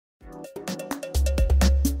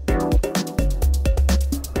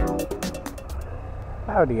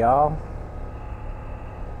Howdy, y'all.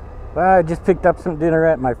 Well, I just picked up some dinner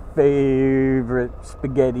at my favorite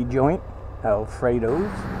spaghetti joint,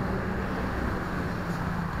 Alfredo's.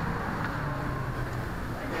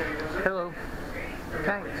 Hello.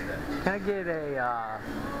 Can I get a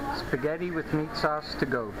spaghetti with meat sauce to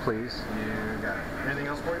go, please? You got it. Anything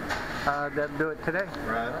else for you? That'll do it today.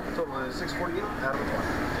 Right. Total is $6.48 out of the 20.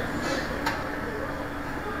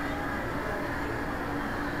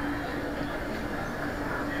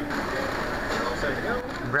 Set to go.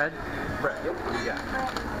 Bread? Bread, yep, you got it.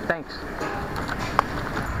 Thanks.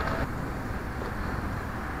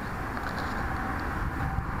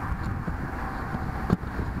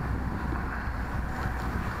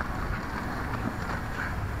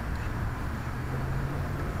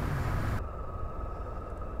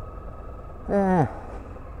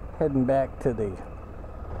 Heading back to the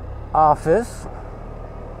office.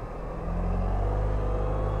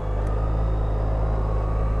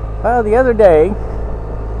 Well, the other day,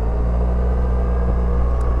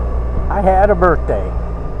 I had a birthday.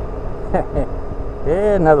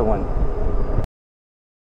 Yeah, another one.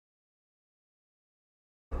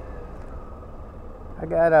 I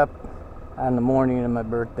got up on the morning of my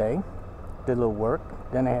birthday, did a little work,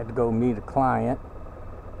 then I had to go meet a client.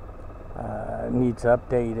 Needs to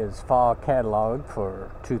update his fall catalog for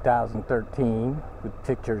 2013 with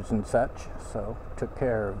pictures and such, so took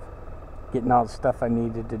care of getting all the stuff I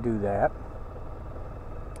needed to do that.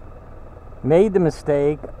 Made the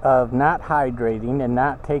mistake of not hydrating and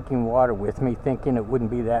not taking water with me, thinking it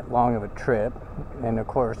wouldn't be that long of a trip. And of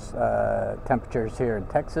course, temperatures here in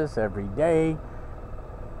Texas every day,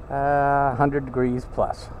 100 degrees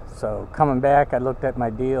plus. So coming back, I looked at my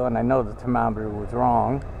deal and I know the thermometer was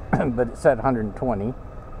wrong, but it said 120. It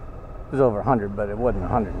was over 100, but it wasn't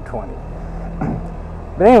 120.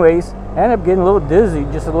 But anyways, I ended up getting a little dizzy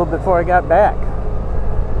just a little bit before I got back.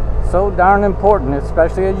 So darn important,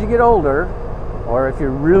 especially as you get older, or if you're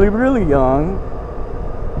really, really young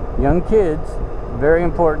kids, very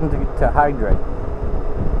important to hydrate.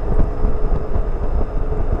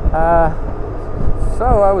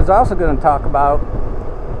 So I was also going to talk about,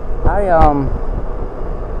 I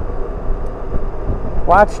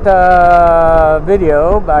watched a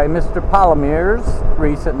video by MrPolymers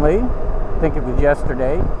recently. I think it was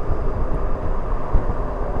yesterday.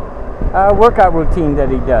 A workout routine that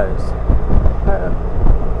he does.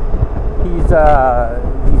 He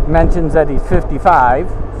mentions that he's 55,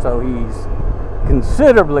 so he's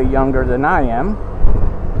considerably younger than I am.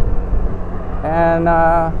 And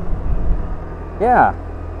yeah,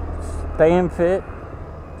 staying fit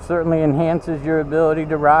certainly enhances your ability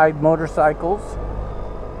to ride motorcycles.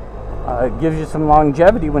 It gives you some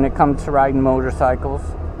longevity when it comes to riding motorcycles.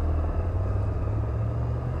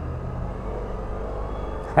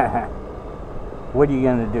 What are you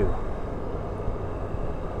going to do?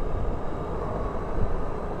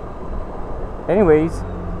 Anyways,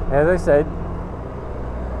 as I said,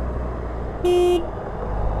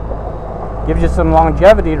 gives you some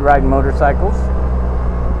longevity to ride motorcycles.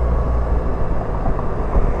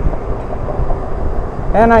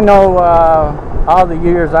 And I know all the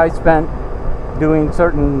years I spent doing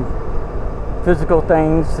certain physical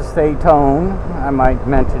things to stay toned. I might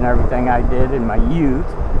mention everything I did in my youth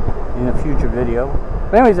in a future video.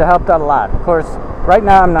 But anyways, it helped out a lot. Of course, right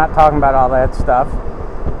now I'm not talking about all that stuff.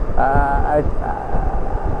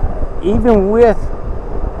 Even with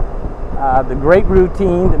the great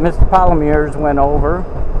routine that MrPolymers went over,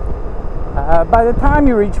 by the time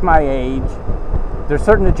you reach my age, there's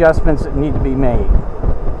certain adjustments that need to be made.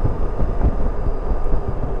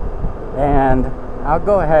 And I'll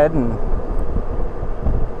go ahead and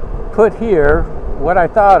put here what I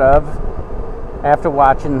thought of after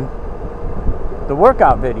watching the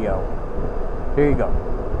workout video. Here you go.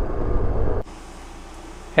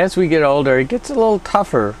 As we get older, it gets a little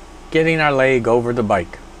tougher getting our leg over the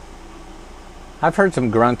bike. I've heard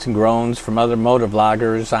some grunts and groans from other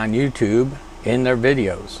motovloggers on YouTube in their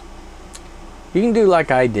videos. You can do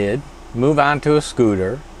like I did, move on to a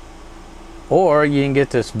scooter, or you can get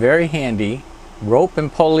this very handy rope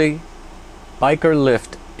and pulley biker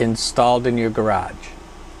lift installed in your garage.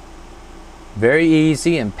 Very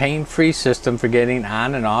easy and pain-free system for getting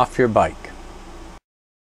on and off your bike.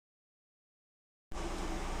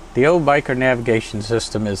 The old biker navigation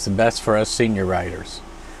system is the best for us senior riders.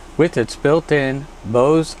 With its built-in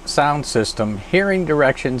Bose sound system, hearing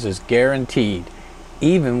directions is guaranteed,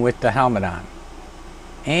 even with the helmet on.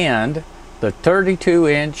 And the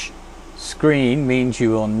 32-inch screen means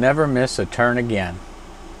you will never miss a turn again.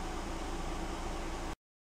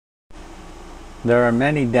 There are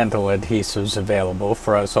many dental adhesives available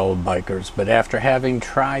for us old bikers, but after having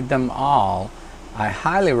tried them all, I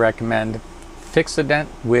highly recommend Fix-A-Dent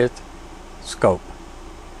with Scope.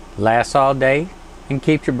 Lasts all day and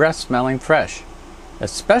keeps your breath smelling fresh.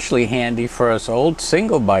 Especially handy for us old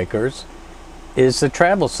single bikers is the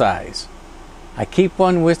travel size. I keep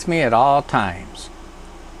one with me at all times.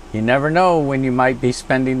 You never know when you might be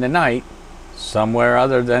spending the night somewhere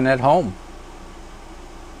other than at home.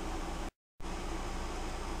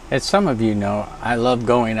 As some of you know, I love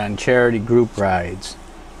going on charity group rides,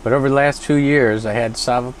 but over the last 2 years I had to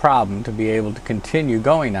solve a problem to be able to continue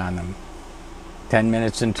going on them. 10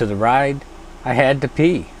 minutes into the ride, I had to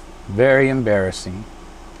pee. Very embarrassing.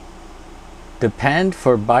 Depend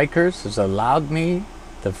for Bikers has allowed me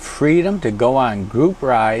the freedom to go on group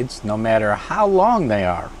rides no matter how long they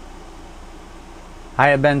are. I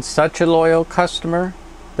have been such a loyal customer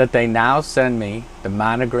that they now send me the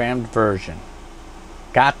monogrammed version.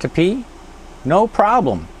 Got to pee? No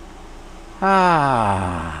problem.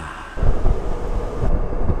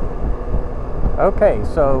 Okay,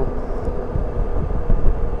 so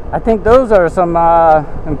I think those are some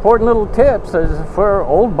important little tips for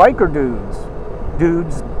old biker dudes,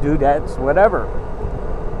 dudettes, whatever.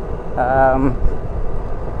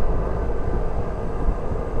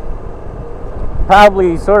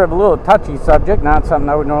 Probably sort of a little touchy subject, not something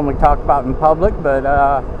I would normally talk about in public, but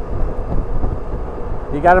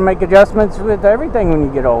you got to make adjustments with everything when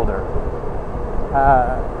you get older.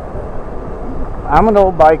 I'm an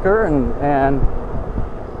old biker, and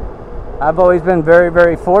I've always been very,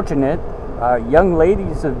 very fortunate. Young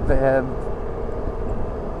ladies have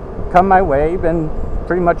come my way, been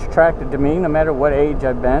pretty much attracted to me no matter what age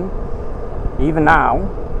I've been, even now.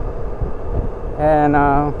 And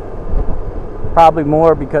probably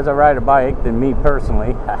more because I ride a bike than me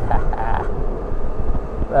personally.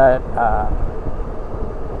 But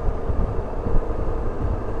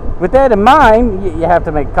with that in mind, you have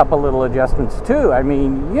to make a couple little adjustments too. I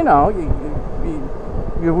mean, you know,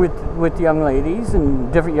 you're with young ladies,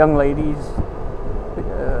 and different young ladies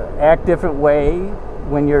act different way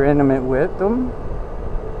when you're intimate with them.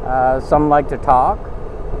 Some like to talk,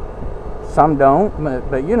 some don't.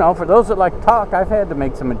 But you know, for those that like to talk, I've had to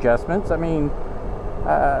make some adjustments. I mean,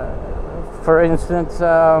 for instance,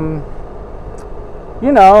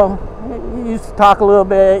 you know, you used to talk a little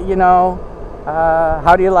bit, you know,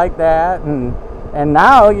 how do you like that? And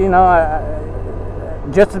now, you know,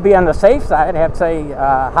 just to be on the safe side, I have to say,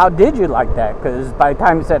 how did you like that? Because by the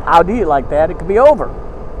time you said, how do you like that, it could be over.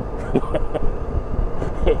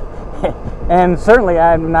 And certainly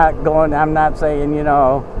I'm not saying, you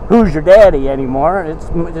know, who's your daddy anymore. It's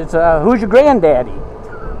who's your granddaddy?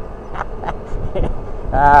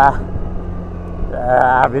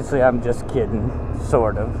 Obviously I'm just kidding,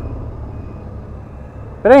 sort of.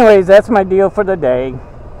 But anyways, that's my deal for the day.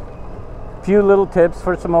 A few little tips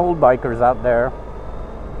for some old bikers out there.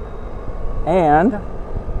 And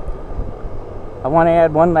I want to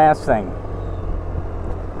add one last thing.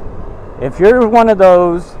 If you're one of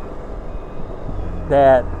those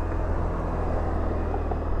that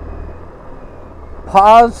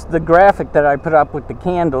pause the graphic that I put up with the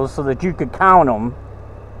candles so that you could count them,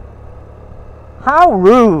 how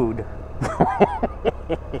rude.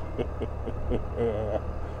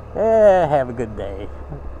 Have a good day.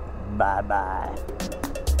 Bye-bye.